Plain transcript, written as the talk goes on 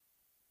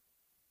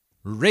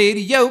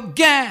Radio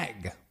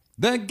Gag,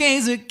 the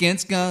Gays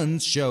Against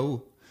Guns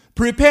show.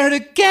 Prepare to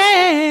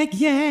gag,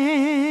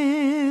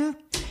 yeah.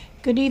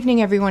 Good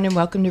evening, everyone, and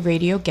welcome to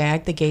Radio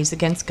Gag, the Gays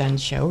Against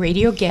Guns show.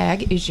 Radio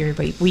Gag is your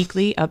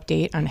weekly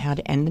update on how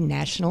to end the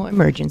national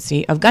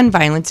emergency of gun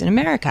violence in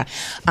America.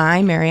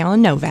 I'm Mary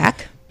Ellen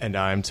Novak. And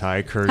I'm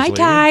Ty Kersley. Hi,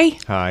 Ty.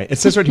 Hi. It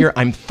says right here,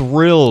 I'm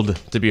thrilled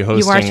to be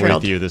hosting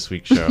with you this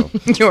week's show.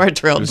 You are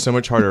thrilled. It was so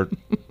much harder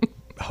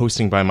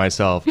hosting by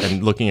myself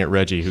and looking at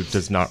Reggie, who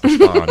does not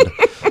respond.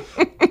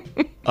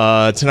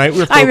 Tonight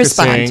we're focusing... I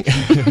respond.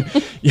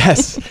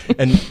 Yes.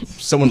 And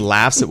someone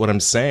laughs at what I'm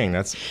saying.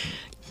 That's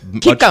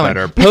Keep much going.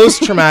 better.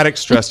 Post-traumatic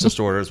stress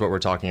disorder is what we're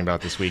talking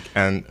about this week.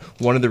 And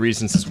one of the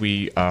reasons is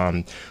we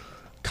kind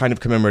of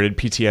commemorated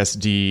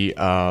PTSD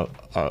a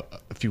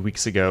few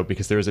weeks ago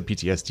because there is a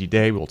PTSD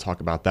day. We'll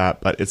talk about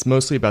that. But it's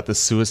mostly about the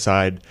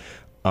suicide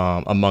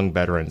among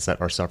veterans that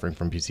are suffering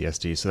from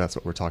PTSD. So that's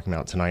what we're talking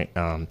about tonight,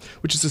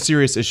 which is a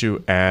serious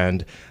issue.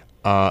 And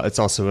it's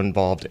also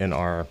involved in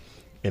our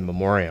in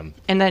memoriam.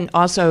 And then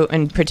also,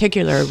 in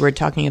particular, we're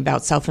talking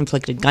about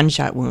self-inflicted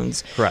gunshot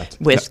wounds. Correct.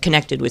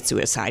 Connected with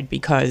suicide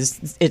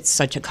because it's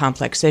such a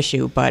complex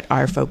issue. But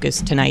our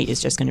focus tonight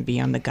is just going to be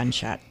on the gun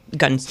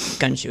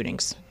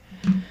shootings.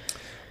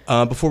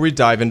 Before we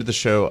dive into the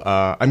show,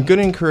 I'm going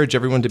to encourage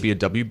everyone to be a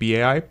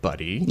WBAI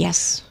buddy.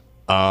 Yes.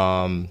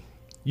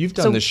 You've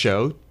done this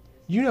show.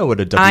 You know what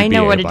a WBAI I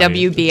know what a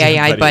buddy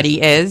WBAI buddy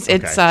is.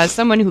 Okay. It's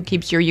someone who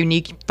keeps your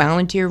unique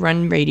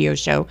volunteer-run radio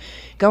show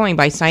going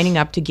by signing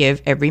up to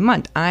give every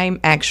month.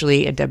 I'm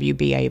actually a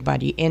WBAI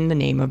buddy in the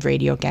name of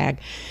Radio Gag.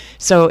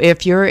 So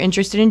if you're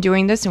interested in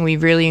doing this, and we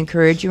really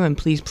encourage you, and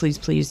please, please,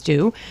 please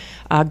do,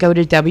 go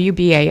to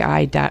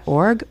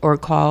WBAI.org or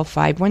call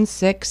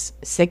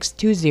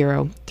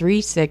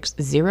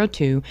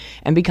 516-620-3602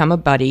 and become a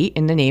buddy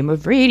in the name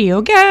of Radio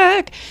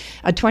Gag.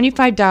 A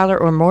 $25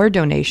 or more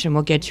donation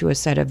will get you a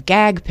set of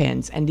gag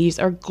pins, and these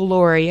are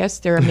glorious.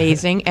 They're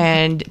amazing,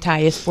 and Ty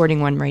is sporting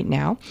one right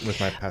now.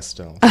 With my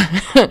pastel.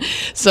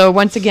 So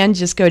once again,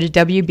 just go to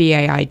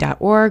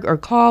WBAI.org or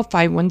call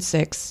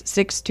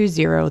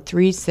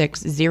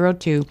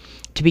 516-620-3602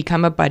 to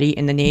become a buddy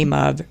in the name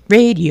of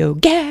Radio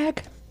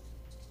Gag.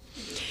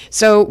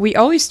 So we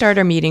always start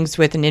our meetings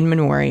with an in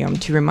memoriam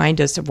to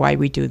remind us of why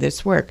we do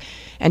this work.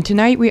 And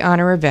tonight we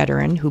honor a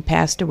veteran who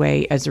passed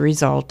away as a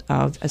result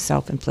of a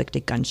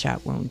self-inflicted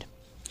gunshot wound.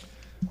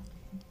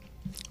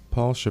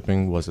 Paul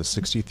Shipping was a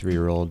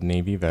 63-year-old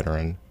Navy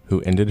veteran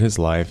who ended his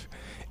life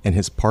in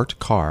his parked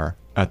car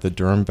at the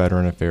Durham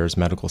Veteran Affairs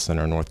Medical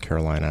Center, North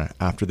Carolina,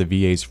 after the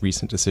VA's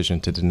recent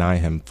decision to deny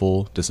him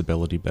full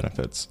disability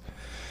benefits.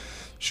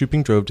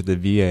 Shipping drove to the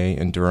VA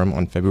in Durham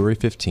on February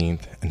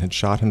 15th and had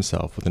shot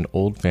himself with an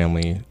old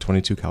family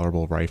 .22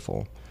 caliber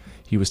rifle.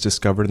 He was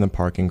discovered in the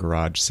parking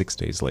garage 6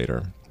 days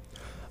later.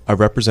 A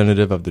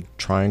representative of the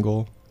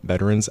Triangle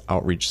Veterans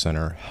Outreach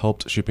Center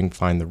helped Shipping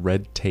fight the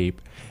red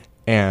tape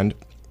and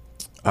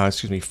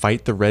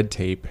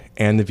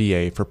the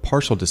VA for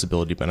partial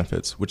disability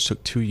benefits, which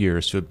took 2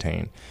 years to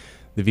obtain.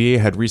 The VA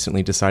had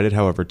recently decided,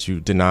 however, to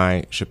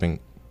deny Shipping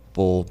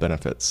full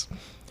benefits.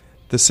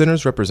 The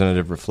center's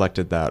representative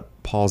reflected that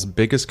Paul's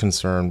biggest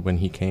concern when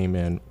he came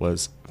in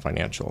was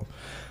financial.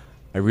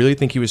 I really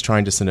think he was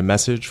trying to send a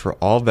message for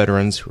all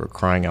veterans who are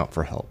crying out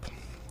for help.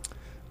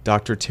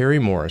 Dr. Terry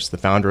Morris, the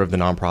founder of the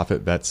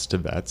nonprofit Vets to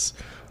Vets,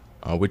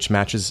 which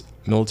matches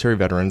military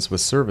veterans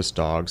with service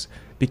dogs,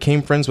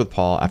 became friends with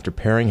Paul after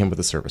pairing him with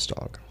a service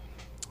dog.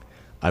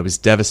 I was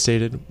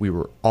devastated. We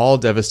were all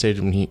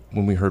devastated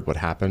when we heard what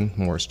happened,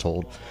 Morris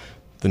told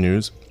the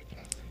news.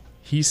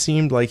 He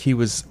seemed like he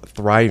was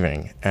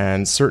thriving,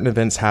 and certain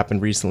events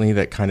happened recently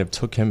that kind of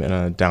took him in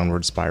a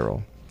downward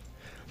spiral.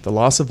 The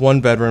loss of one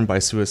veteran by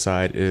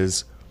suicide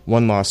is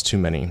one loss too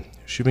many.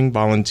 Shipping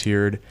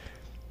volunteered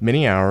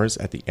many hours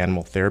at the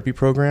animal therapy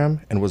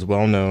program and was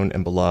well known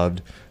and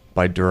beloved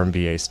by Durham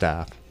VA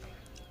staff.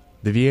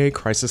 The VA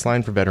crisis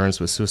line for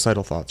veterans with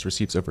suicidal thoughts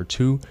receives over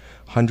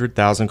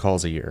 200,000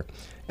 calls a year,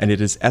 and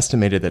it is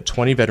estimated that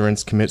 20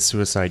 veterans commit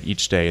suicide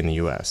each day in the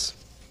U.S.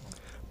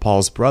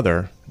 Paul's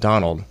brother,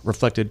 Donald,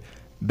 reflected,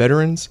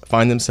 veterans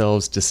find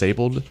themselves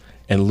disabled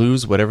and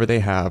lose whatever they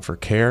have for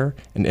care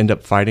and end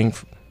up fighting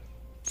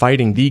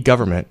the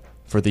government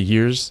for the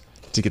years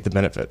to get the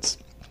benefits.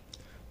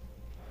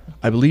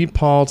 I believe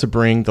Paul to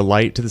bring the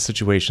light to the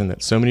situation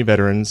that so many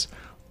veterans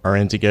are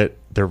in to get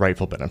their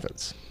rightful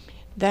benefits.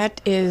 That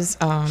is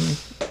an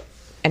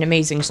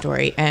amazing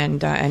story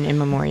and an in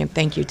memoriam.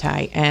 Thank you,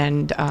 Ty.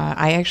 And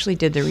I actually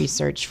did the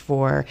research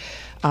for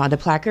the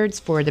placards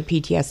for the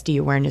PTSD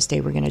Awareness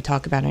Day we're going to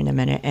talk about in a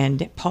minute.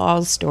 And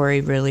Paul's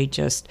story really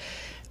just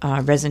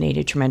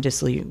resonated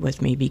tremendously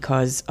with me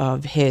because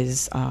of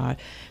his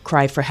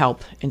cry for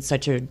help in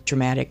such a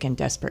dramatic and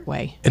desperate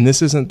way. And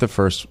this isn't the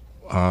first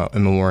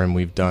in memoriam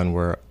we've done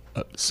where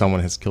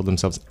someone has killed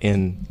themselves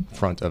in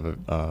front of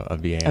a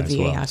VA as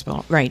VA well.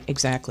 hospital. Right,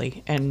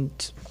 exactly.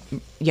 And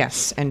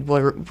yes, and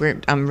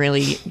I'm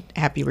really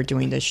happy we're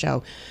doing this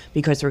show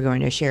because we're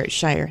going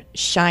to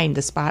shine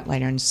the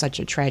spotlight on such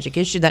a tragic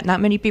issue that not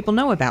many people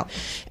know about.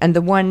 And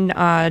the one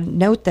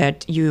note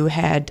that you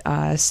had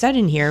said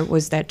in here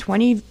was that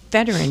 20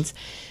 veterans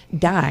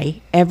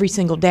die every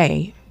single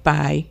day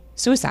by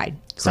suicide,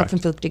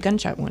 self-inflicted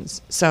gunshot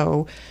wounds.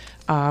 So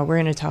we're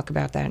going to talk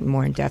about that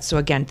more in depth. So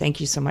again,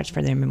 thank you so much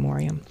for the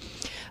memoriam.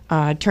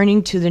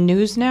 Turning to the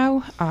news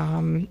now,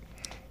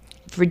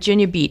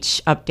 Virginia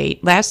Beach update.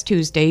 Last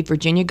Tuesday,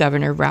 Virginia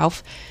Governor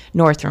Ralph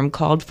Northam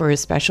called for a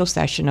special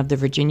session of the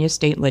Virginia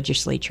State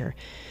Legislature.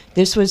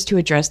 This was to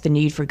address the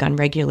need for gun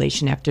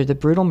regulation after the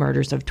brutal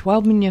murders of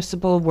 12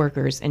 municipal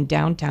workers in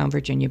downtown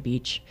Virginia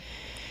Beach.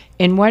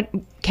 In what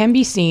can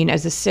be seen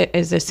as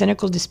a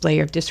cynical display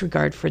of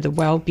disregard for the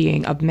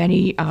well-being of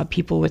many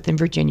people within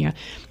Virginia,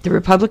 the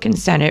Republican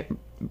Senate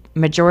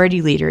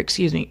Majority Leader,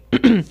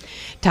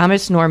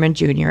 Thomas Norman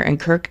Jr. and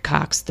Kirk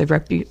Cox, the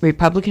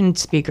Republican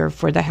Speaker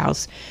for the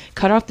House,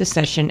 cut off the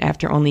session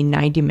after only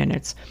 90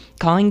 minutes,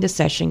 calling the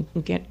session,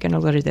 get a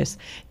load of this,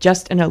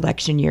 just an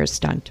election year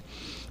stunt.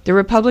 The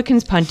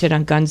Republicans punted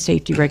on gun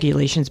safety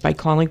regulations by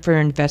calling for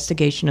an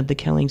investigation of the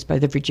killings by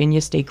the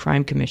Virginia State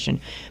Crime Commission,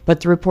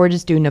 but the report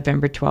is due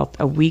November 12th,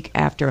 a week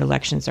after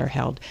elections are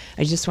held.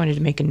 I just wanted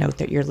to make a note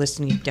that you're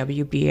listening to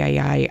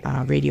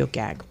WBAI Radio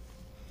Gag.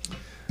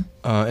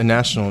 In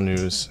national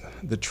news,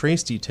 the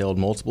Trace detailed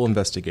multiple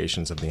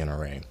investigations of the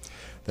NRA.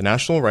 The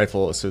National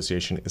Rifle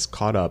Association is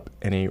caught up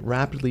in a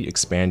rapidly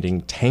expanding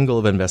tangle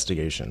of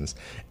investigations,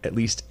 at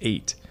least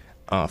 8.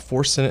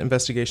 4 Senate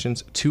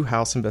investigations, 2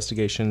 House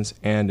investigations,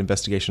 and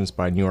investigations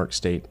by New York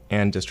State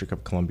and District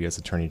of Columbia's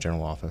Attorney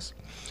General Office.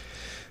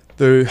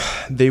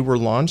 They were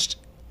launched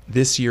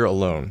this year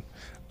alone.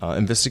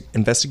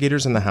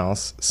 Investigators in the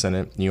House,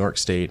 Senate, New York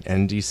State,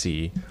 and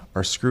D.C.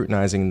 are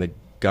scrutinizing the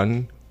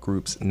gun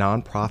group's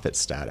nonprofit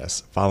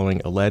status following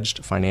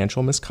alleged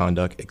financial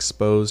misconduct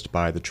exposed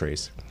by the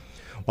Trace,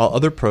 while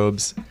other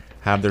probes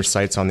have their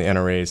sights on the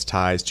NRA's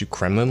ties to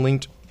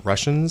Kremlin-linked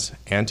Russians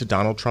and to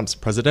Donald Trump's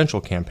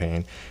presidential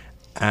campaign,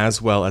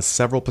 as well as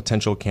several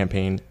potential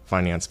campaign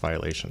finance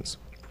violations.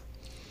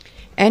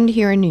 And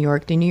here in New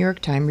York, the New York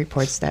Times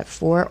reports that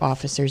 4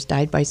 officers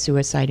died by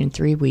suicide in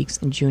 3 weeks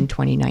in June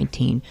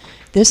 2019.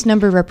 This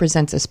number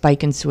represents a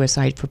spike in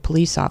suicide for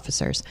police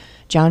officers.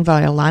 John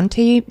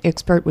Violante,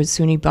 expert with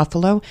SUNY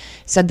Buffalo,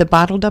 said the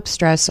bottled-up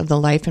stress of the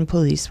life in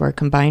police work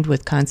combined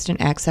with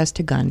constant access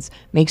to guns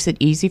makes it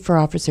easy for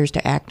officers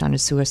to act on a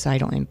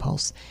suicidal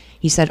impulse.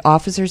 He said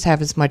officers have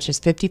as much as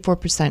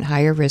 54%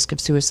 higher risk of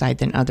suicide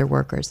than other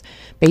workers,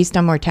 based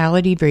on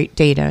mortality rate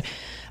data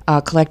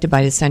collected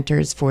by the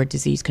Centers for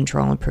Disease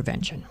Control and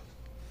Prevention.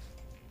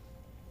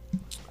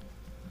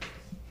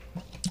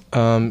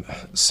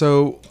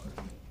 So,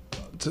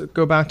 to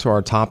go back to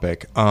our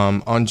topic,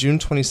 on June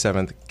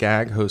 27th,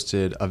 GAG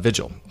hosted a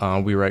vigil.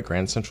 We were at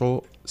Grand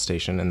Central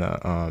Station in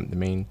the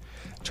main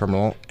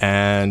terminal,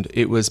 and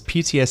it was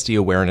PTSD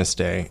Awareness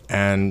Day,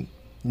 and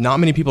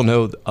not many people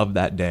know of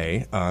that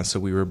day, so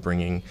we were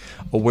bringing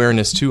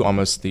awareness to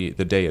almost the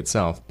day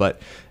itself, but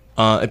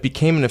it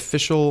became an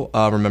official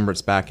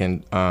remembrance back in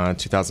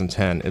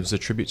 2010. It was a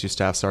tribute to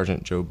Staff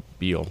Sergeant Joe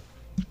Beal.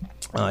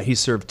 He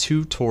served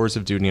 2 tours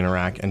of duty in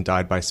Iraq and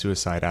died by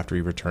suicide after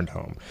he returned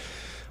home.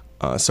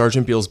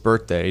 Sergeant Beal's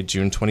birthday,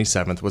 June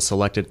 27th, was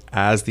selected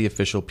as the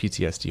official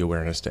PTSD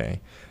Awareness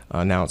Day.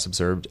 Now it's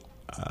observed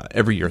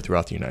every year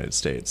throughout the United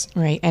States.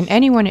 Right, and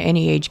anyone at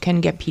any age can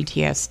get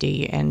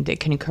PTSD, and it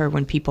can occur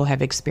when people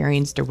have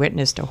experienced or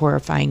witnessed a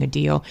horrifying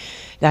ordeal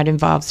that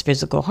involves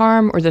physical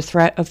harm or the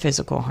threat of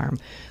physical harm.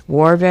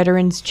 War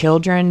veterans,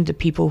 children, the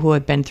people who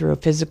have been through a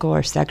physical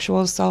or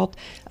sexual assault,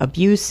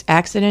 abuse,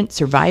 accident,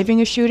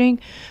 surviving a shooting,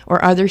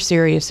 or other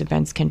serious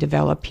events can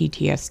develop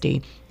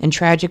PTSD. And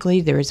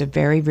tragically, there is a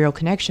very real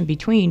connection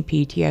between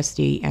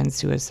PTSD and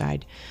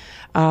suicide.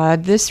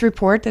 This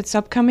report that's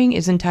upcoming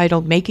is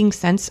entitled Making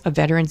Sense of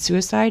Veteran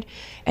Suicide,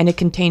 and it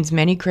contains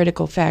many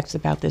critical facts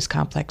about this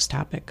complex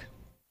topic.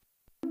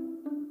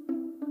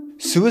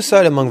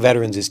 Suicide among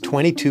veterans is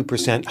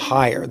 22%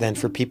 higher than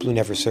for people who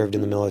never served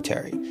in the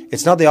military.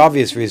 It's not the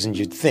obvious reasons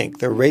you'd think.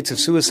 The rates of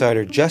suicide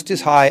are just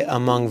as high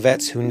among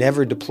vets who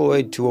never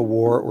deployed to a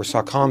war or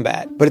saw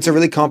combat. But it's a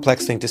really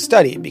complex thing to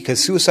study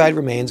because suicide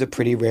remains a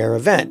pretty rare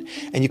event,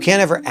 and you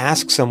can't ever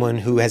ask someone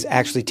who has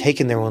actually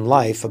taken their own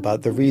life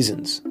about the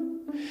reasons.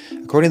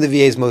 According to the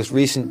VA's most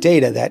recent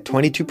data, that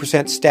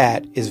 22%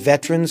 stat is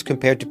veterans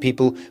compared to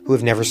people who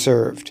have never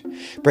served.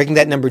 Breaking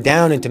that number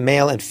down into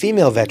male and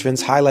female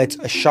veterans highlights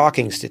a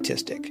shocking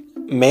statistic.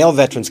 Male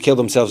veterans kill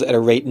themselves at a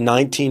rate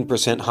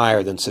 19%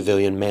 higher than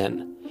civilian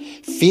men.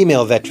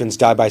 Female veterans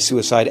die by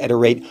suicide at a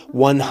rate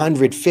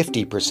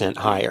 150%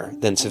 higher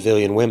than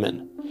civilian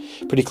women.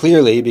 Pretty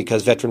clearly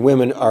because veteran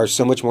women are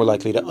so much more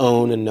likely to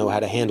own and know how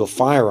to handle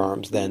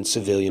firearms than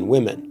civilian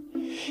women.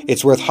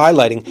 It's worth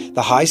highlighting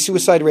the high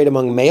suicide rate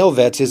among male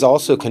vets is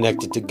also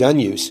connected to gun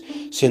use,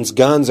 since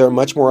guns are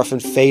much more often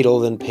fatal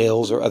than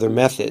pills or other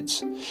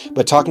methods.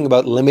 But talking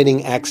about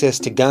limiting access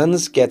to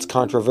guns gets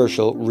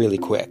controversial really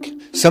quick.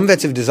 Some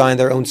vets have designed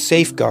their own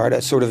safeguard,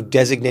 a sort of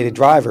designated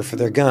driver for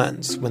their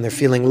guns. When they're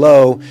feeling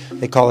low,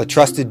 they call a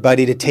trusted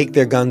buddy to take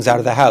their guns out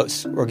of the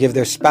house, or give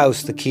their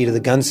spouse the key to the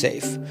gun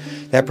safe.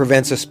 That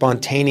prevents a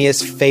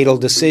spontaneous, fatal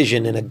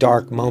decision in a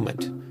dark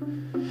moment.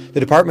 The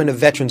Department of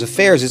Veterans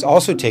Affairs is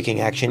also taking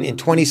action. In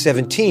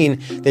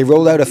 2017, they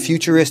rolled out a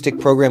futuristic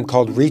program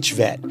called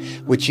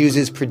ReachVet, which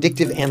uses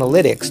predictive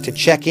analytics to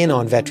check in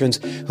on veterans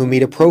who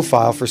meet a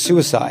profile for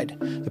suicide.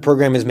 The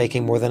program is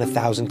making more than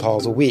 1,000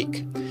 calls a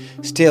week.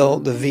 Still,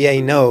 the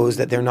VA knows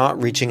that they're not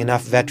reaching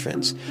enough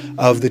veterans.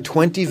 Of the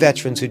 20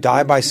 veterans who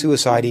die by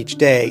suicide each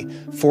day,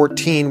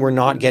 14 were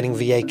not getting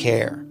VA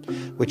care,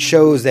 which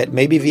shows that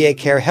maybe VA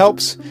care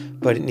helps,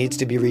 but it needs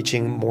to be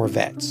reaching more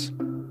vets.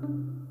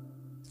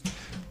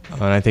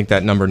 And I think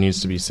that number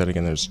needs to be said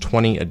again. There's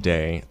 20 a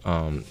day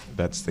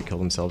vets that kill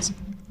themselves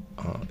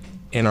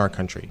in our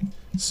country.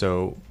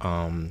 So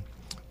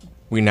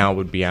we now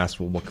would be asked,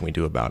 well, what can we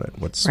do about it?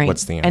 What's the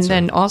answer? And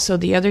then also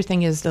the other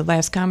thing is the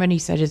last comment he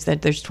said is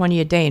that there's 20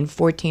 a day and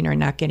 14 are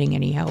not getting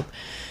any help.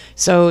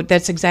 So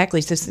that's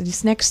exactly, so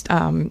this next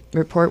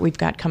report we've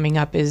got coming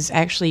up is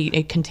actually,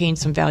 it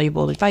contains some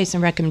valuable advice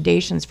and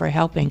recommendations for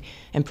helping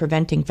and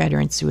preventing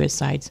veteran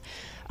suicides.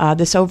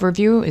 This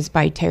overview is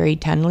by Terry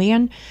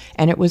Tenlian,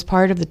 and it was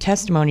part of the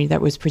testimony that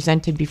was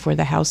presented before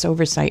the House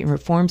Oversight and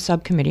Reform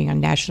Subcommittee on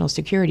National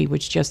Security,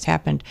 which just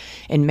happened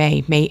in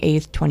May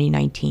 8th,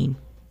 2019.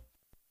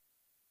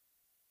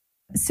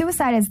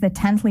 Suicide is the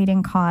 10th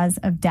leading cause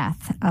of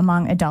death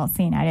among adults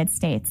in the United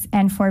States.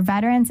 And for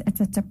veterans,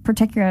 it's a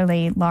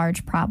particularly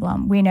large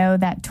problem. We know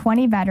that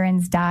 20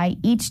 veterans die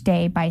each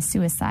day by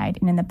suicide.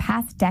 And in the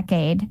past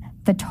decade,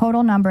 the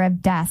total number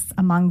of deaths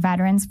among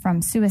veterans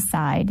from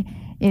suicide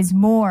is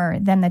more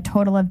than the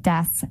total of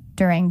deaths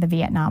during the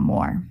Vietnam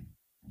War.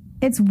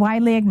 It's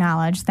widely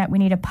acknowledged that we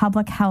need a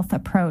public health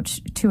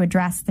approach to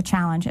address the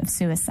challenge of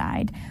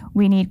suicide.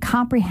 We need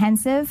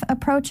comprehensive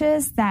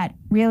approaches that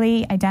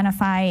really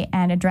identify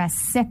and address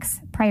 6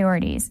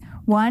 priorities.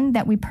 1,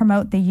 that we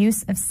promote the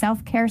use of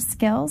self-care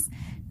skills.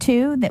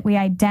 2, that we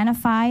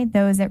identify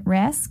those at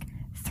risk.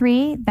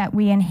 3, that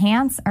we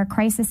enhance our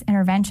crisis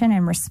intervention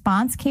and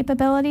response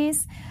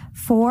capabilities.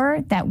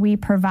 4, that we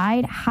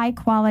provide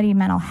high-quality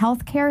mental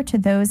health care to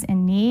those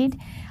in need.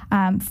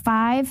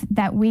 5,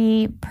 that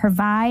we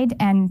provide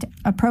an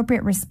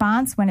appropriate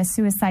response when a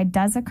suicide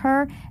does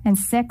occur. And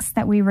 6,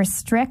 that we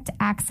restrict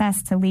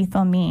access to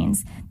lethal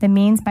means, the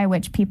means by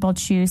which people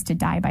choose to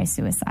die by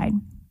suicide.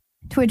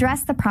 To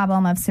address the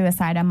problem of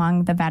suicide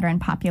among the veteran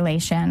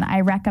population,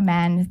 I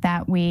recommend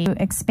that we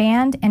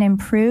expand and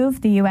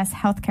improve the U.S.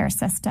 healthcare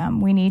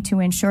system. We need to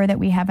ensure that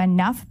we have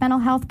enough mental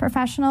health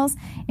professionals,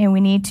 and we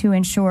need to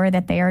ensure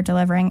that they are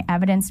delivering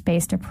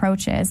evidence-based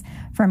approaches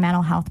for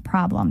mental health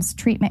problems.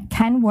 Treatment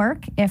can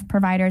work if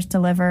providers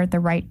deliver the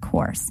right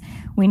course.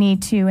 We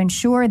need to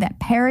ensure that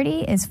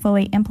parity is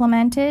fully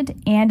implemented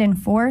and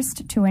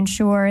enforced to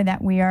ensure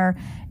that we are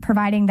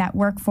providing that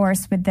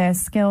workforce with the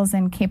skills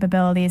and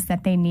capabilities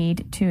that they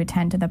need to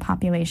attend to the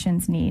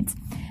population's needs.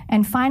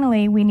 And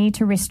finally, we need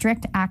to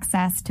restrict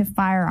access to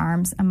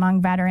firearms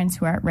among veterans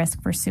who are at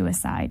risk for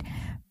suicide.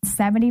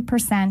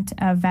 70%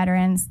 of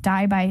veterans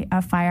die by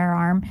a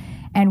firearm,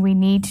 and we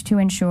need to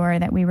ensure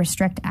that we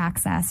restrict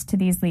access to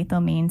these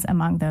lethal means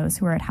among those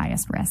who are at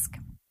highest risk.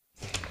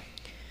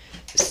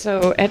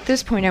 So at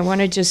this point, I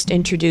want to just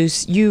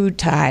introduce you,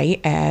 Ty,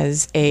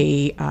 as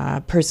a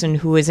person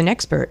who is an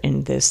expert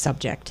in this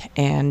subject.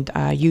 And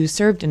you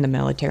served in the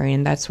military,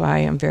 and that's why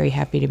I'm very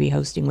happy to be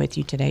hosting with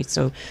you today,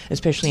 so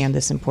especially on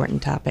this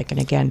important topic.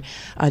 And again,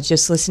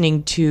 just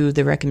listening to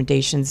the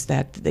recommendations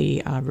that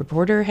the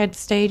reporter had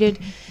stated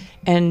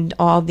and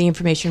all the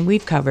information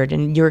we've covered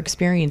and your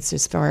experience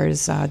as far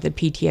as the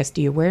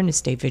PTSD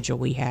Awareness Day vigil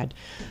we had.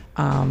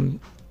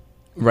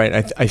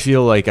 Right. I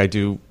feel like I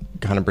do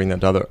kind of bring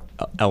that other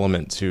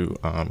element to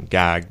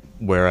GAG,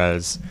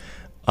 whereas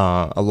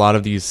a lot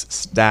of these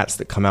stats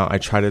that come out, I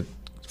try to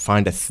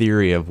find a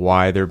theory of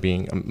why they're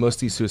being, most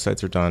of these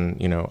suicides are done,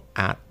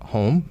 at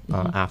home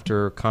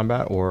after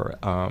combat or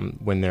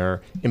when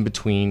they're in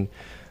between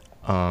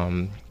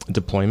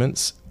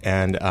deployments.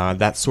 And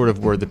that's sort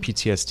of where the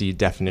PTSD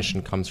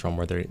definition comes from,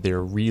 where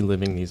they're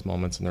reliving these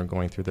moments and they're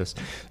going through this.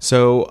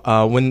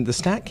 So when the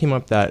stat came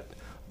up that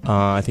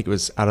I think it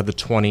was out of the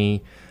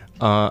 20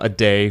 a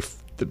day,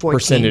 the 14.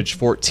 Percentage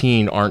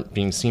 14 aren't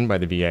being seen by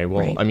the VA.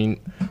 Well, right. I mean,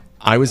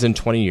 I was in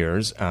 20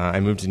 years. I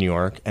moved to New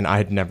York, and I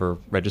had never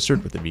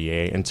registered with the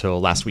VA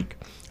until last week.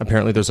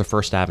 Apparently, there's a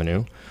First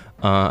Avenue.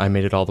 I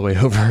made it all the way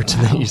over to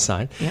the east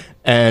side. Yep.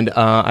 And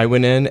I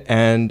went in,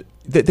 and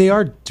they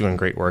are doing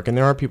great work. And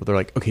there are people that are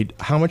like, okay,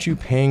 how much are you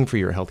paying for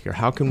your healthcare?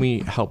 How can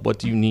we help? What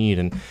do you need?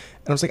 And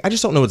I was like, I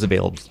just don't know what's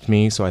available to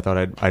me. So I thought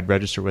I'd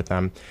register with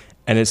them.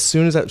 And as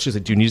soon as that, she's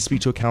like, do you need to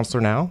speak to a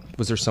counselor now?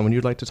 Was there someone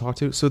you'd like to talk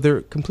to? So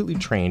they're completely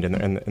trained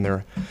and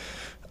they're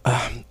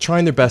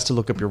trying their best to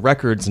look up your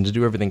records and to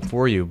do everything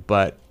for you,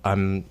 but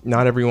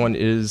not everyone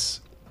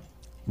is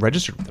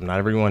registered with them. Not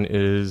everyone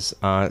is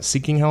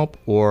seeking help,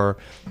 or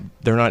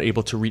they're not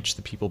able to reach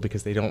the people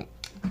because they don't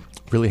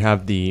really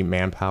have the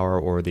manpower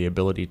or the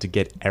ability to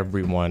get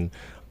everyone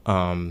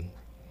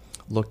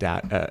looked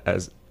at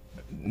as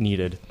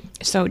needed.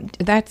 So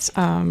that's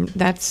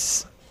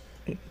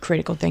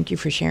critical. Thank you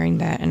for sharing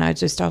that. And I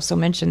just also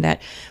mentioned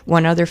that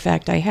one other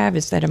fact I have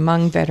is that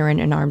among veteran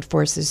and armed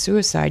forces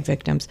suicide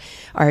victims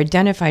are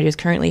identified as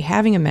currently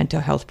having a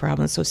mental health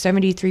problem. So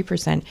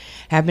 73%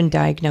 have been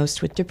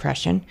diagnosed with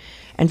depression,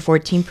 and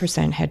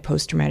 14% had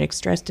post-traumatic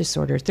stress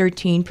disorder,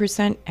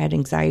 13% had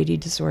anxiety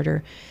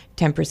disorder,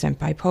 10%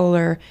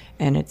 bipolar,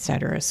 and et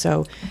cetera.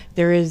 So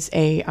there is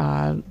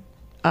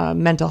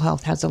mental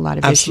health has a lot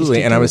of issues.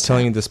 Absolutely, and I was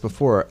telling you this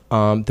before.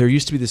 There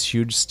used to be this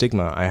huge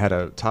stigma. I had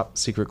a top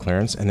secret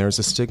clearance, and there was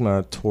a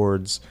stigma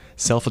towards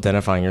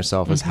self-identifying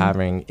yourself as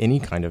having any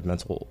kind of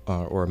mental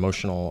or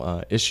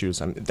emotional issues.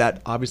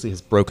 That obviously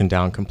has broken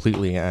down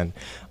completely, and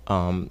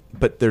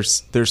but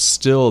there's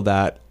still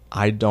that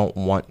I don't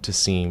want to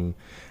seem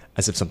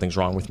as if something's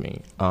wrong with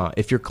me.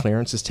 If your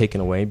clearance is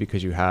taken away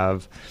because you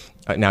have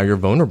now you're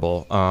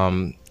vulnerable,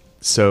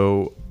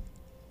 so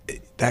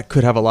that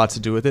could have a lot to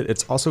do with it.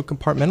 It's also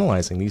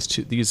compartmentalizing.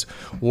 These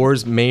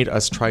wars made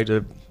us try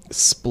to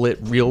split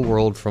real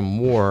world from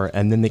war,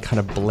 and then they kind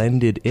of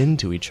blended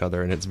into each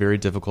other, and it's very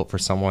difficult for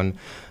someone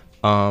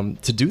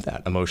to do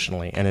that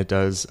emotionally, and it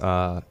does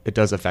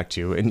affect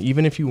you. And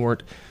even if you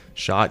weren't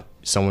shot,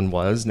 someone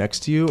was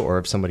next to you, or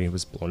if somebody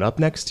was blown up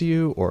next to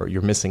you, or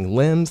you're missing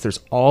limbs, there's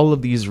all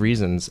of these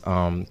reasons,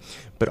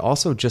 but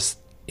also just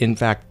in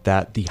fact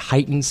that the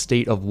heightened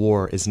state of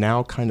war is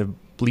now kind of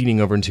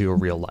bleeding over into your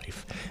real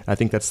life. I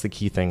think that's the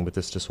key thing with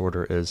this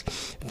disorder is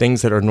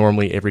things that are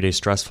normally everyday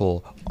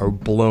stressful are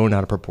blown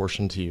out of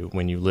proportion to you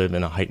when you live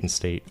in a heightened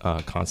state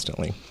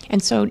constantly.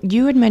 And so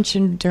you had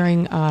mentioned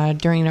during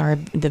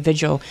the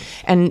vigil,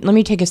 and let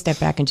me take a step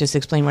back and just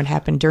explain what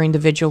happened. During the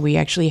vigil, we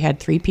actually had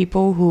 3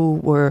 people who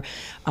were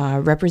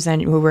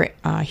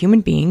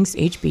human beings,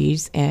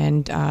 HBs,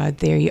 and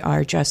they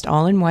are dressed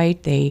all in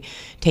white. They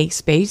take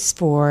space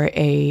for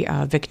a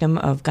victim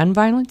of gun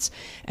violence.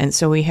 And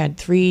so we had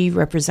 3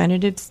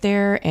 representatives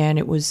there, and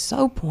it was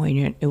so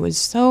poignant. It was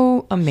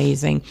so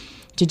amazing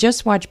to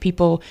just watch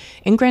people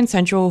in Grand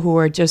Central who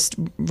are just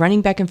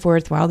running back and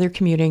forth while they're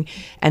commuting,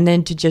 and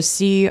then to just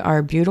see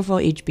our beautiful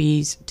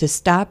HBs to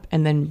stop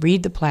and then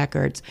read the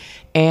placards.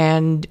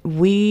 And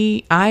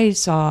I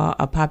saw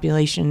a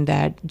population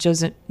that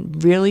doesn't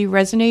really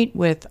resonate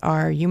with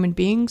our human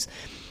beings.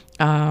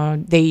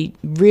 They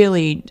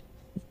really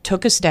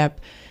took a step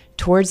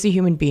towards the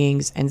human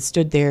beings and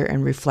stood there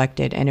and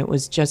reflected. And it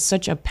was just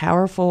such a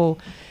powerful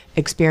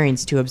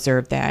experience to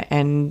observe that.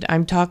 And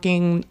I'm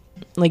talking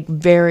like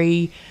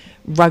very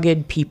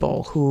rugged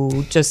people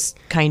who just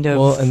kind of...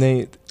 Well, and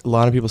a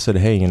lot of people said,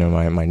 hey,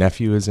 my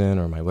nephew is in,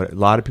 or a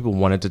lot of people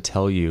wanted to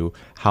tell you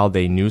how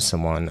they knew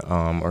someone,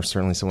 or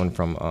certainly someone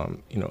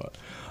from,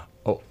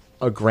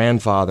 a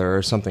grandfather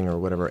or something or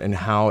whatever, and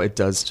how it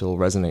does still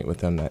resonate with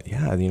them that,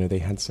 yeah, they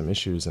had some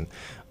issues. And,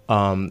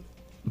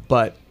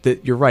 but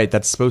you're right,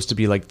 that's supposed to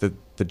be like the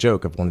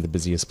joke of one of the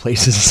busiest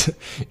places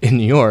in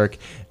New York.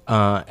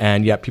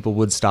 And yet people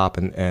would stop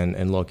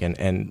and look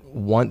and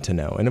want to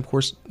know. And of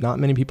course, not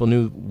many people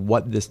knew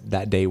what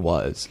that day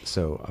was.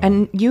 So,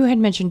 and you had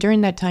mentioned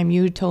during that time,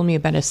 you told me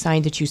about a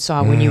sign that you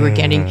saw when you were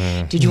getting,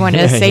 did you want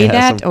to say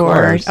yes, that?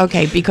 Or,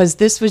 okay, because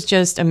this was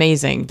just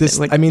amazing. This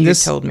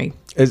told me.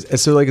 As a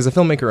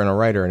filmmaker and a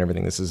writer and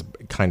everything, this is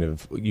kind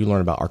of, you learn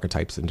about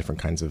archetypes and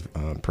different kinds of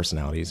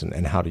personalities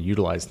and how to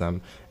utilize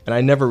them. And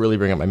I never really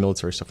bring up my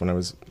military stuff when I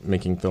was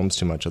making films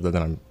too much, other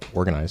than I'm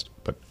organized.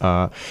 But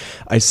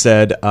I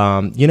said,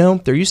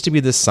 there used to be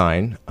this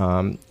sign.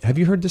 Have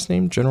you heard this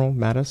name, General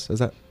Mattis? Does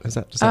that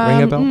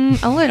ring a bell?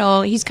 A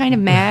little. He's kind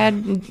of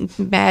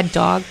mad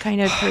dog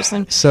kind of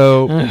person.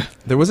 So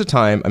there was a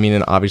time,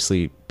 and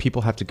obviously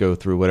people have to go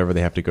through whatever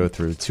they have to go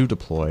through to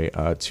deploy,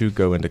 to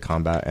go into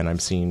combat. And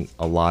I've seen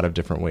a lot of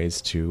different ways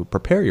to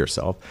prepare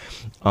yourself.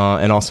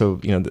 And also,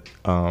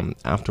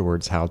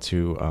 afterwards, how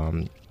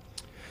to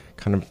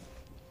kind of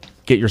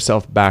get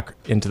yourself back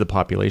into the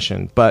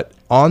population. But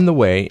on the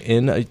way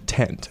in a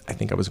tent, I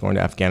think I was going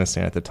to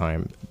Afghanistan at the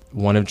time,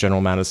 one of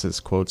General Mattis's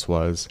quotes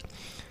was,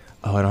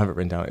 I don't have it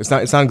written down. It's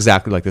not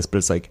exactly like this, but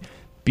it's like,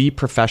 be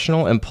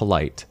professional and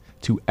polite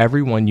to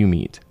everyone you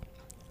meet,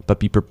 but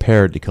be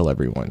prepared to kill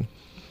everyone.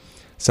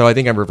 So I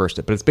think I reversed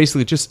it, but it's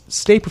basically just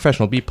stay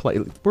professional, be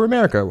polite. We're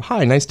America.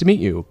 Hi, nice to meet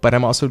you. But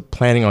I'm also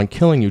planning on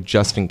killing you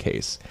just in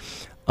case.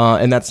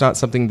 And that's not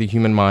something the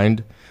human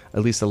mind,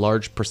 at least a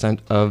large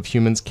percent of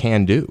humans,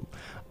 can do.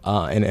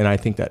 And I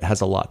think that has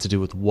a lot to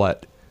do with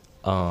what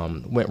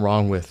went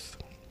wrong with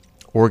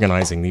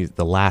organizing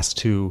the last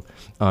 2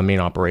 main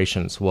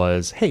operations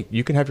was, hey,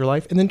 you can have your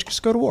life and then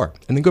just go to war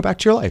and then go back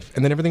to your life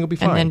and then everything will be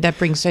fine. And then that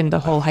brings in the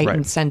whole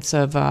heightened sense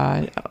of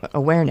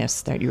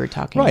awareness that you were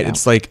talking about. Right.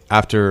 It's like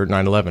after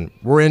 9/11,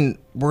 we're in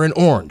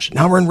orange.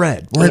 Now we're in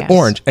red. We're in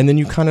orange. And then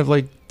you kind of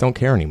like don't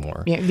care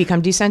anymore. Yeah,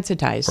 become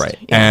desensitized. Right.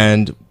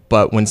 Yeah.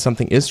 But when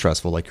something is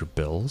stressful, like your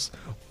bills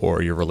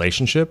or your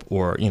relationship,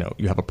 or, you know,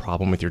 you have a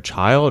problem with your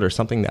child or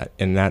something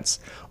that's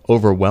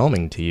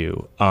overwhelming to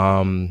you, a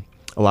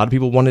lot of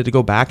people wanted to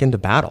go back into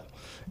battle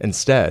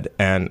instead.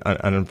 And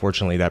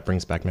unfortunately, that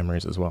brings back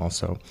memories as well.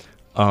 So,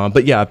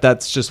 but yeah,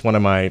 that's just one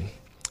of my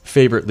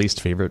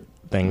least favorite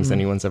things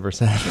anyone's ever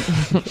said.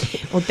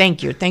 Well,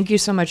 thank you. Thank you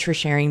so much for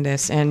sharing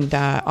this. And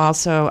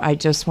also, I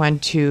just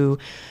want to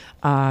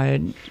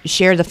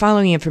share the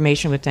following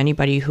information with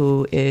anybody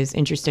who is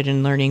interested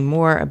in learning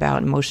more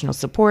about emotional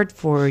support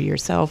for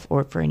yourself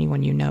or for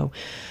anyone you know.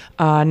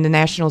 The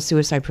National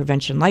Suicide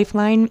Prevention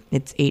Lifeline,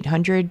 it's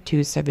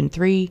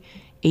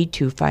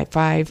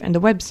 800-273-8255, and the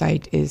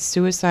website is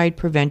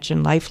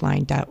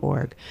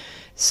suicidepreventionlifeline.org.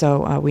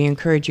 So we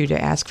encourage you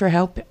to ask for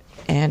help.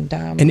 And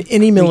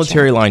any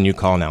military line you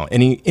call now,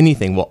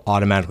 anything will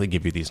automatically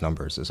give you these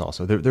numbers. Is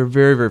also they're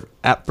very, very,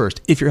 at first,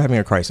 if you're having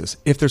a crisis,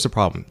 if there's a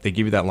problem, they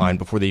give you that line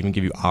before they even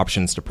give you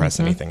options to press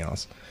anything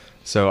else.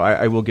 So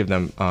I will give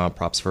them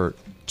props for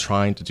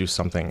trying to do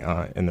something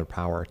in their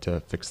power to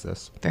fix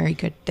this. Very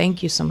good.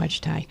 Thank you so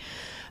much, Ty.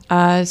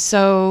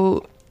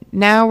 So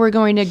now we're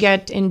going to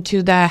get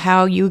into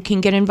how you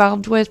can get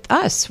involved with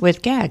us,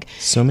 with GAG.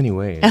 So many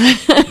ways.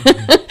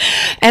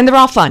 And they're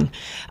all fun.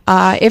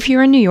 If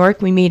you're in New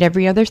York, we meet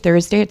every other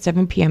Thursday at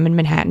 7 p.m. in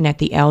Manhattan at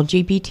the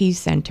LGBT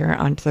Center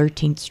on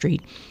 13th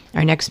Street.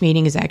 Our next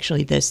meeting is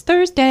actually this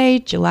Thursday,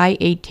 July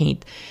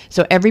 18th.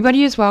 So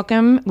everybody is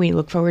welcome. We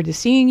look forward to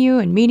seeing you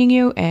and meeting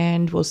you,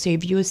 and we'll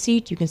save you a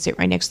seat. You can sit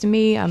right next to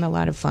me. I'm a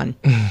lot of fun.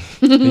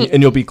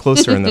 And you'll be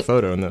closer in the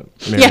photo, in the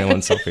Mary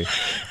Ellen selfie.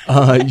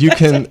 You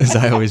can, as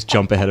I always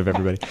jump ahead of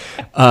everybody,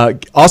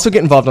 also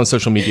get involved on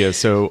social media.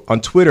 So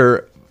on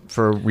Twitter,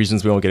 for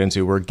reasons we won't get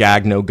into, we're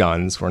Gag No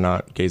Guns. We're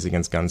not Gays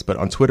Against Guns. But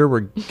on Twitter, we're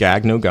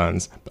Gag No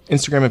Guns.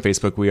 Instagram and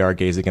Facebook, we are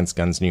Gays Against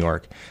Guns New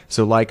York.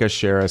 So like us,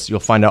 share us.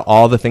 You'll find out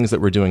all the things that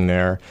we're doing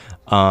there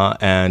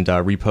and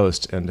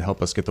repost and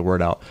help us get the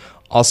word out.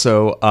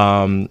 Also,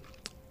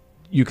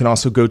 you can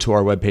also go to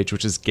our webpage,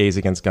 which is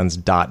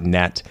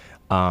gaysagainstguns.net.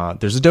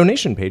 There's a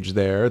donation page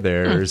there.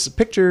 There's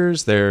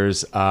pictures.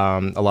 There's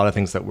a lot of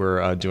things that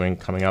we're doing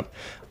coming up.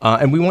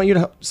 And we want you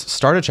to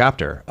start a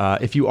chapter.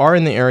 If you are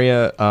in the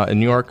area in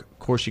New York, of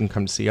course, you can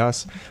come to see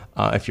us.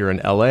 If you're in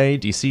LA,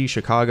 DC,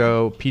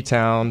 Chicago,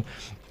 P-Town,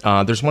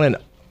 there's one in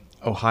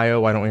Ohio.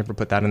 Why don't we ever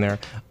put that in there?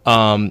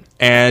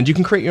 And you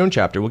can create your own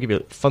chapter. We'll give you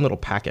a fun little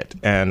packet,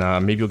 and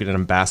maybe you'll get an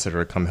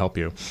ambassador to come help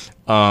you.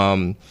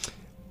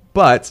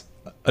 But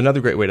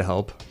another great way to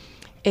help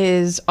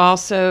is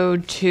also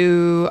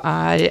to,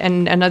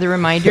 and another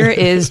reminder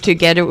is to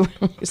get,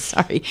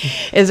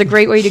 is a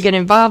great way to get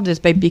involved is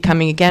by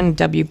becoming, again,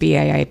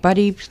 WBAI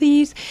buddy.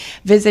 Please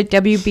visit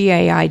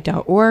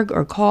WBAI.org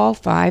or call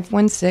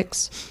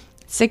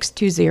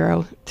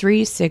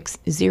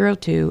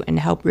 516-620-3602 and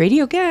help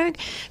Radio Gag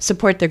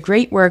support the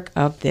great work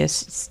of this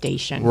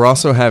station. We're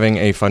also having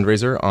a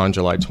fundraiser on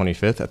July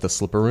 25th at the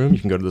Slipper Room.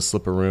 You can go to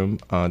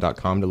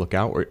theslipperroom.com to look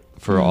out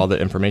for all the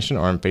information,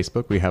 or on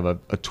Facebook. We have a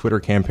Twitter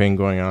campaign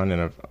going on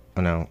and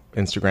an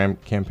Instagram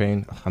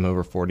campaign. I'm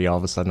over 40 all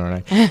of a sudden,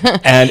 aren't I?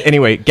 And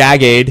anyway,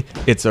 Gag Aid,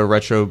 it's a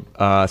retro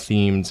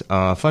themed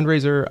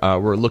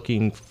fundraiser. We're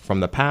looking from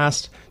the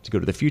past to go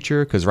to the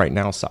future because right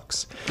now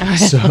sucks.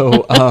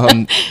 So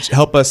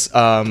help us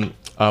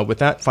with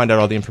that. Find out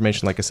all the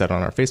information, like I said,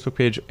 on our Facebook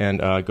page,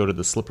 and go to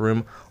the Slipper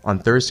Room on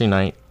Thursday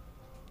night,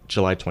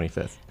 July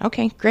 25th.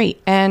 Okay,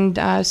 great. And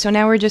so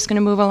now we're just going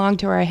to move along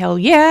to our hell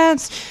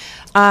yes.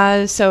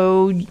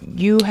 So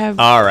you have...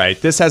 All right.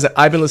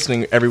 I've been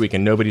listening every week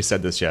and nobody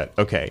said this yet.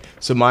 Okay.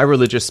 So my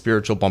religious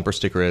spiritual bumper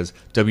sticker is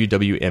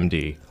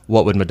WWMD.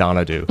 What would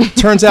Madonna do?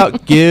 Turns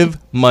out, give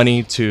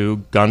money to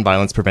gun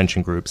violence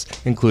prevention groups,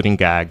 including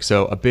GAG.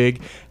 So a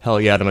big hell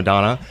yeah to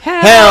Madonna.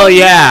 Hell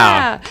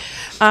yeah!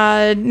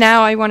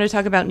 Now I want to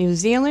talk about New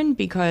Zealand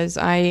because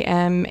I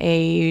am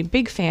a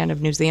big fan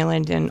of New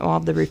Zealand and all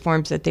of the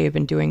reforms that they have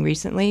been doing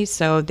recently.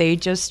 So they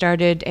just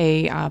started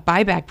a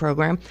buyback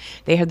program.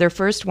 They had their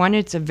first one.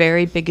 It's a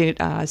very big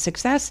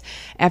success.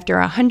 After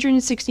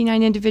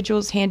 169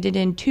 individuals handed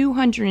in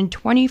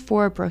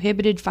 224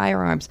 prohibited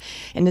firearms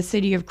in the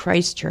city of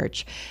Christchurch.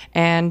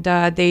 And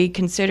they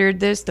considered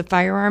this, the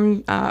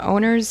firearm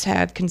owners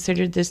have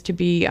considered this to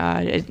be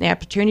an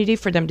opportunity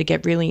for them to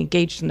get really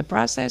engaged in the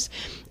process.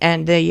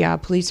 And the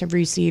police have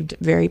received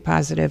very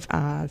positive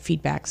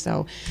feedback.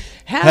 So,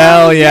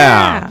 hell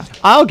yeah!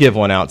 I'll give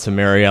one out to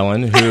Mary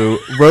Ellen, who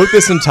wrote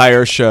this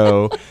entire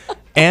show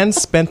and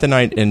spent the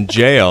night in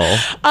jail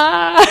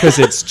because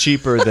it's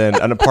cheaper than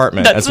an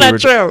apartment. That's not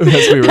true.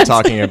 As we were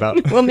talking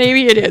about. Well,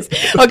 maybe it is.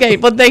 Okay,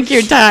 well, thank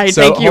you, Ty.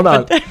 So, thank you.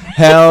 Hold on.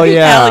 Hell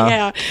yeah. Hell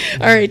yeah.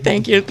 All right,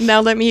 thank you.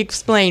 Now let me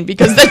explain,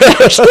 because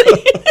that's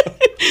actually...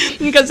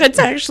 because that's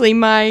actually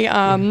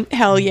my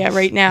hell yeah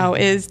right now,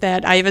 is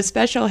that I have a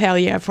special hell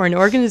yeah for an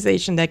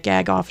organization that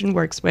GAG often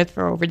works with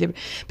for over the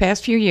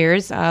past few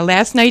years.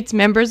 Last night's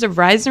members of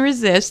Rise and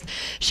Resist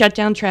shut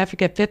down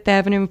traffic at 5th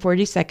Avenue and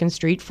 42nd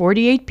Street.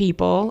 48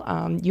 people,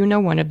 you know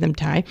one of them,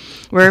 Ty,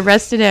 were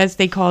arrested as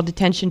they called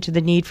attention to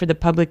the need for the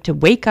public to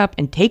wake up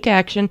and take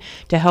action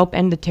to help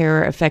end the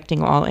terror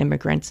affecting all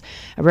immigrants.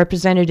 A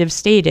representative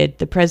stated,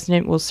 "The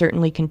president will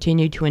certainly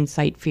continue to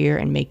incite fear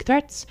and make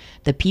threats.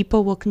 The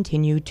people will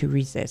continue to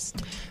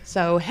resist."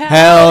 So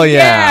hell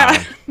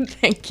yeah.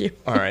 Thank you.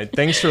 All right.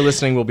 Thanks for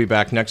listening. We'll be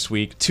back next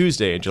week,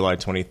 Tuesday, July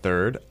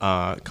 23rd,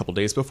 a couple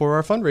days before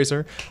our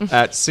fundraiser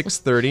at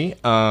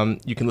 6:30.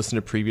 You can listen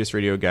to previous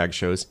Radio Gag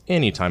shows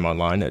anytime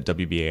online at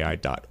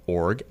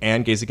WBAI.org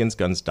and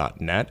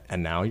GazeAgainstGuns.net.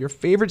 And now your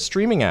favorite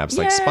streaming apps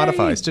like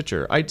Spotify,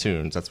 Stitcher,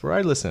 iTunes. That's where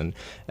I listen.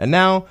 And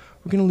now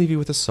we're going to leave you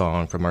with a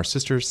song from our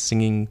sisters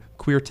singing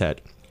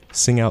quartet,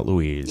 Sing Out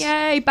Louise.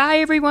 Yay. Bye,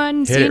 everyone.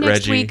 Hit See you it,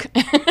 next Reggie. week.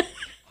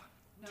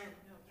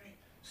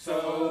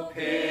 So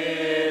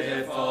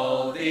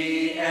pitiful,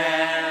 the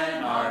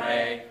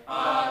NRA,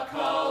 a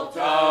cult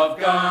of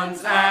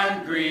guns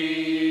and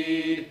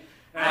greed,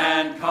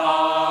 and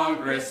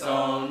Congress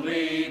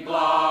only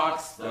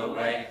blocks the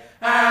way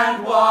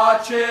and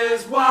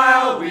watches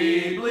while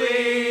we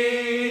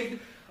bleed.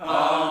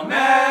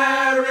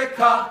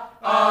 America,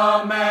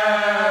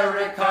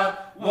 America,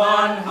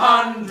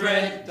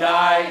 100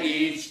 die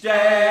each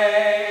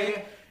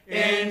day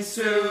in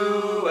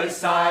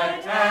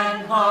suicide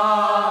and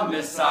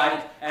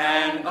homicide,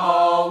 and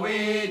all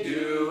we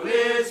do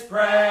is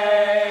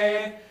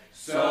pray.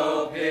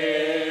 So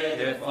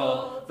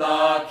pitiful,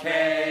 the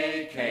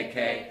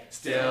KKK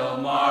still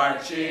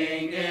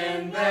marching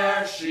in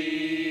their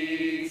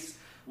sheets,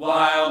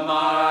 while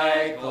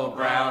Michael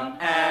Brown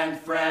and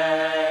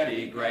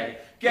Freddie Gray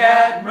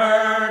get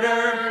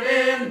murdered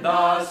in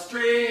the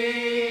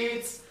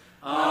streets.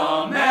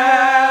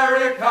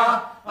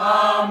 America,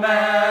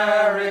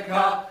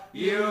 America,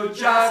 you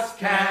just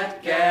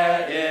can't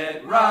get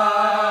it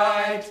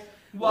right.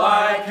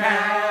 Why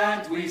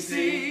can't we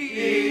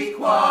see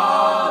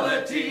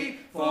equality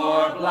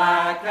for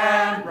black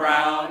and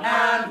brown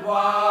and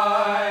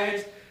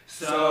white?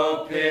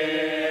 So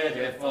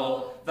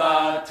pitiful,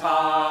 the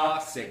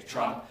toxic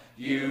Trump,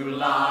 you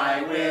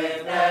lie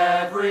with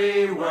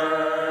every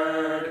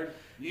word.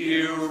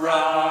 You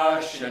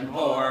Russian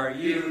whore,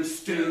 you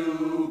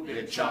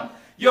stupid chump,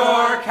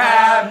 your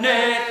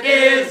cabinet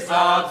is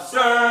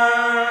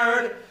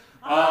absurd.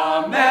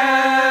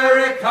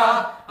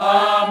 America,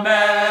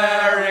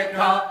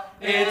 America,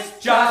 it's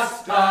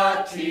just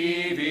a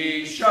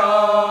TV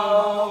show.